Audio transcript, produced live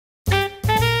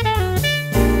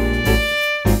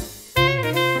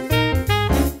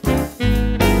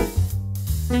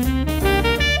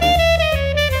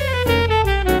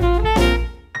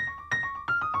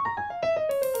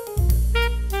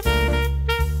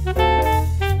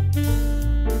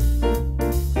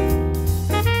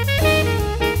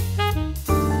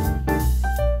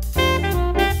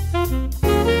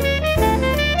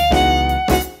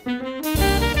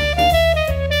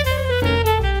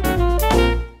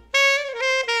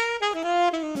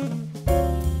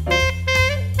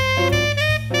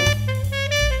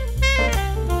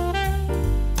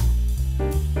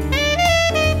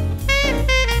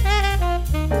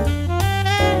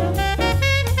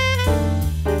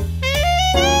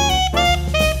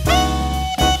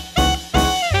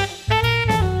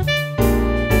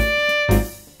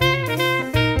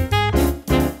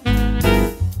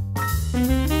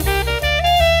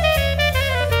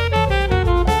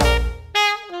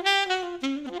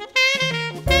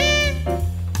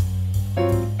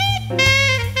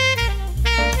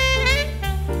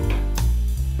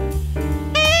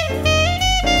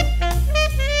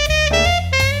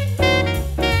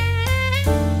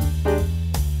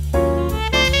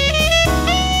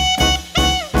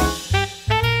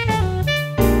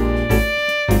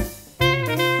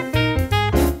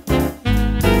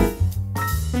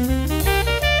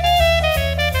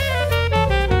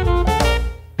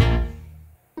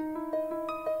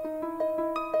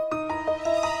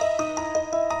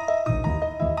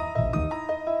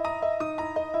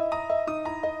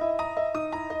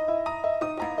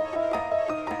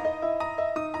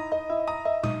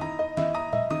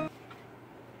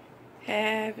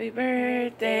Happy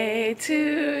birthday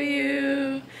to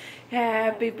you.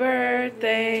 Happy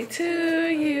birthday to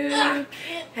you.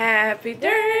 Happy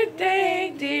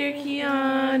birthday, dear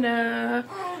Kiana.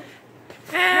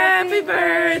 Happy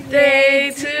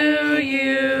birthday to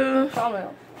you.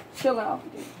 Chill out.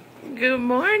 Good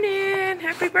morning.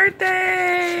 Happy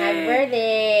birthday. Happy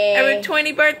birthday. Happy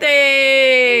 20th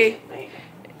birthday.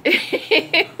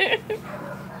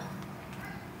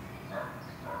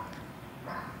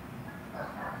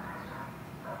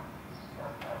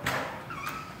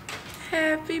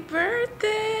 Happy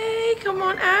birthday. Come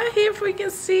on out here if we can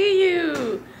see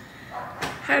you.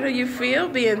 How do you feel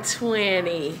being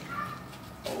 20?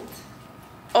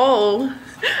 Oh,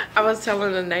 I was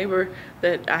telling a neighbor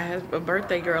that I have a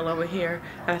birthday girl over here.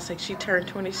 And I said, she turned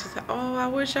 20. She said, oh, I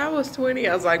wish I was 20.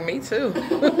 I was like, me too.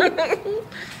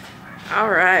 All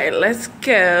right, let's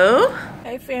go.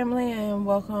 Hey, family, and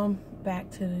welcome back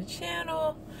to the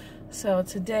channel. So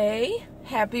today,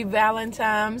 happy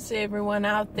Valentine's to everyone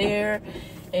out there.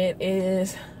 It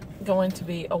is going to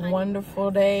be a wonderful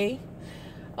day.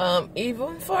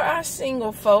 Even for our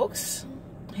single folks,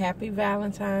 happy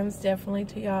Valentine's definitely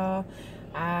to y'all.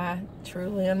 I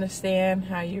truly understand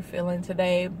how you're feeling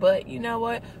today, but you know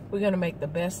what? We're going to make the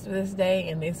best of this day,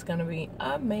 and it's going to be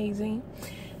amazing.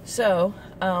 So,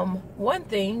 one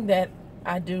thing that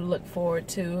I do look forward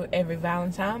to every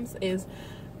Valentine's is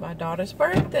my daughter's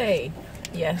birthday.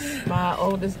 Yes, my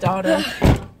oldest daughter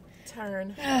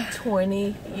turned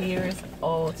 20 years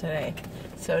old today.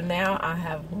 So now I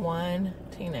have one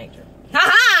teenager.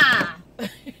 Ha-ha! You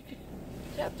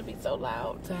have to be so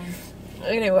loud. Sorry.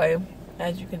 Anyway,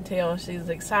 as you can tell, she's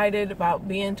excited about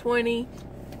being 20.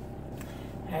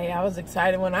 Hey, I was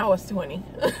excited when I was 20.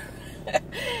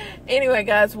 Anyway,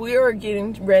 guys, we are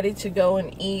getting ready to go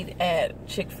and eat at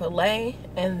Chick-fil-A,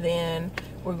 and then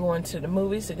we're going to the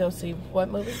movies to go see what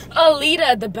movie?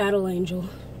 ALITA, the Battle Angel.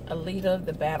 ALITA,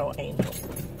 the Battle Angel.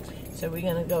 So we're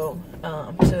gonna go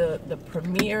to the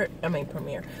premiere.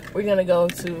 We're gonna go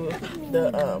to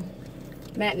the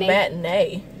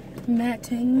matinee.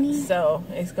 So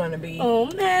it's gonna be. Oh,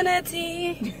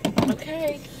 manatee.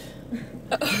 Okay.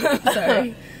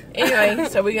 Sorry. Anyway,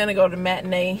 so we're gonna go to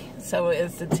matinee. So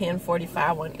it's the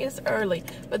 10:45 one. It's early,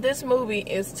 but this movie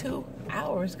is 2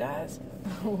 hours, guys.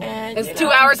 And it's 2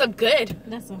 hours of good.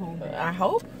 That's a whole day. I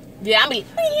hope. Yeah, I mean.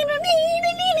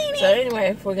 So anyway,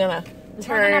 if we're gonna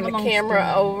turn the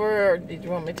camera over, or did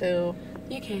you want me to?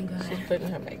 You can go. She's putting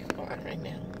her makeup on right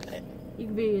now. But You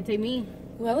can be take me.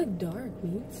 Well, I look dark,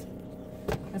 means.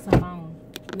 That's a phone.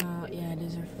 No, yeah, it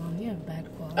is her phone. You have bad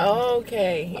quality.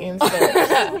 okay, and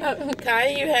so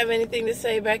Kaya, you have anything to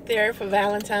say back there for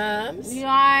Valentine's? You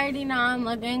already know I'm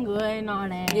looking good and all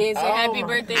that. You didn't say Oh happy my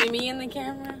birthday to me in the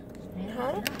camera?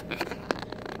 Huh?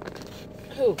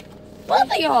 Who?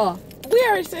 Both of y'all. We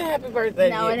already said happy birthday.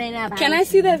 No, it ain't that. Can I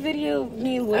see that video of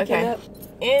me waking Okay. up?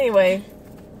 Anyway,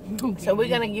 so we're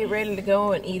gonna get ready to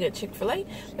go and eat at Chick-fil-A,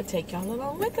 but take y'all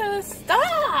along with us.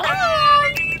 Stop!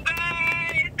 Happy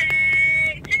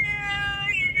birthday to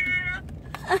you.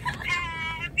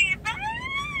 Happy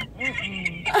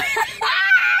birthday.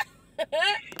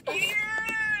 You.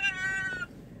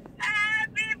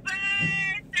 Happy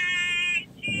birthday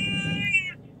to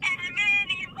you and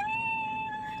many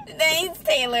more. Thanks,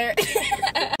 Taylor.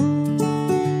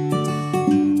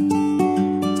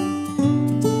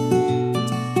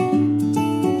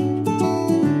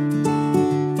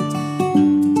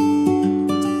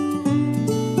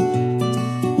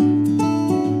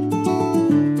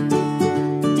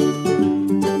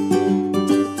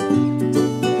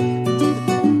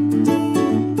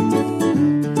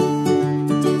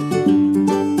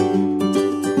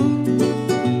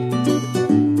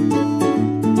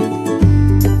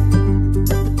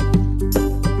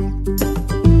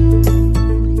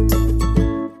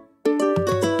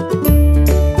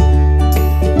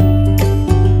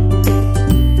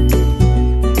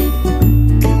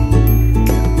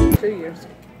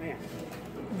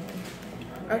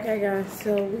 Okay, guys,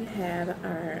 so we have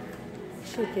our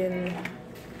chicken.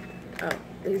 Oh,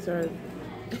 these are.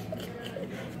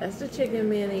 That's the chicken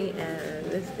mini, and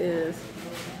this is.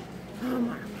 Oh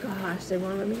my gosh, they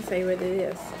won't let me say what it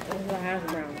is. It's a hash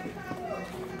brown.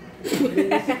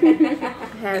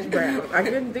 Hash brown. I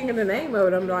couldn't think of the name of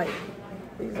it. I'm like,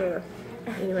 these are.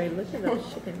 Anyway, look at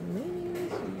those chicken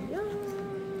minis.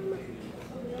 Yum.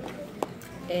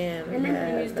 And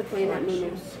Remember we used to play that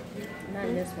noodles. Not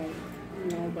this one.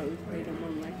 No, but we played them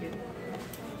on like it.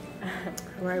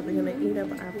 Alright, we're gonna eat up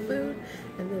our food,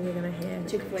 and then we're gonna head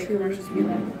Chick-fil-A to commercials be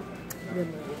like. the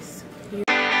movies.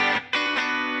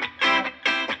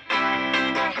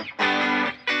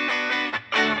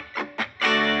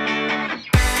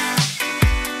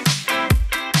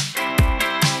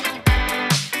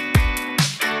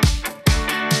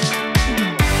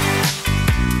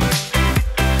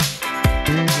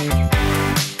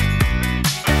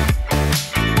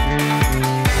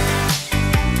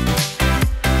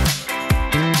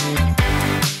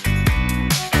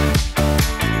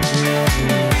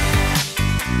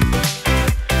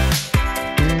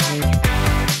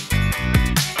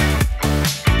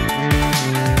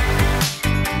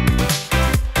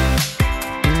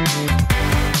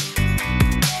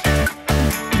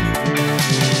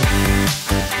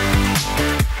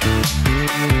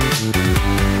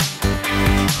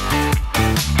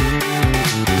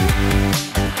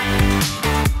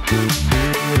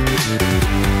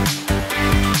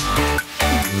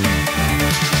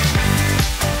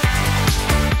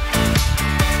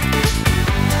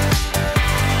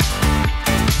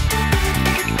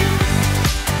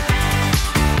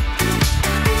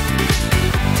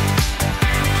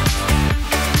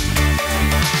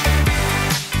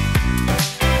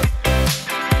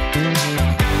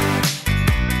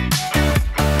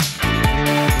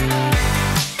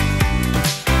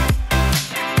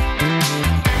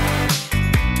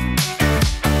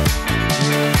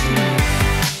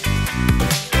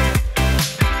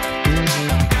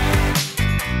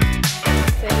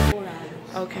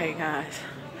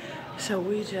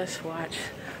 just watched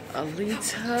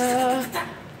ALITA.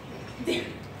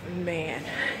 Man,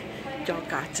 y'all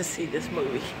got to see this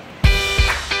movie.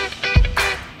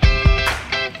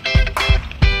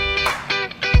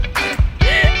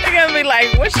 They're gonna be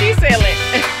like, what's she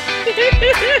selling?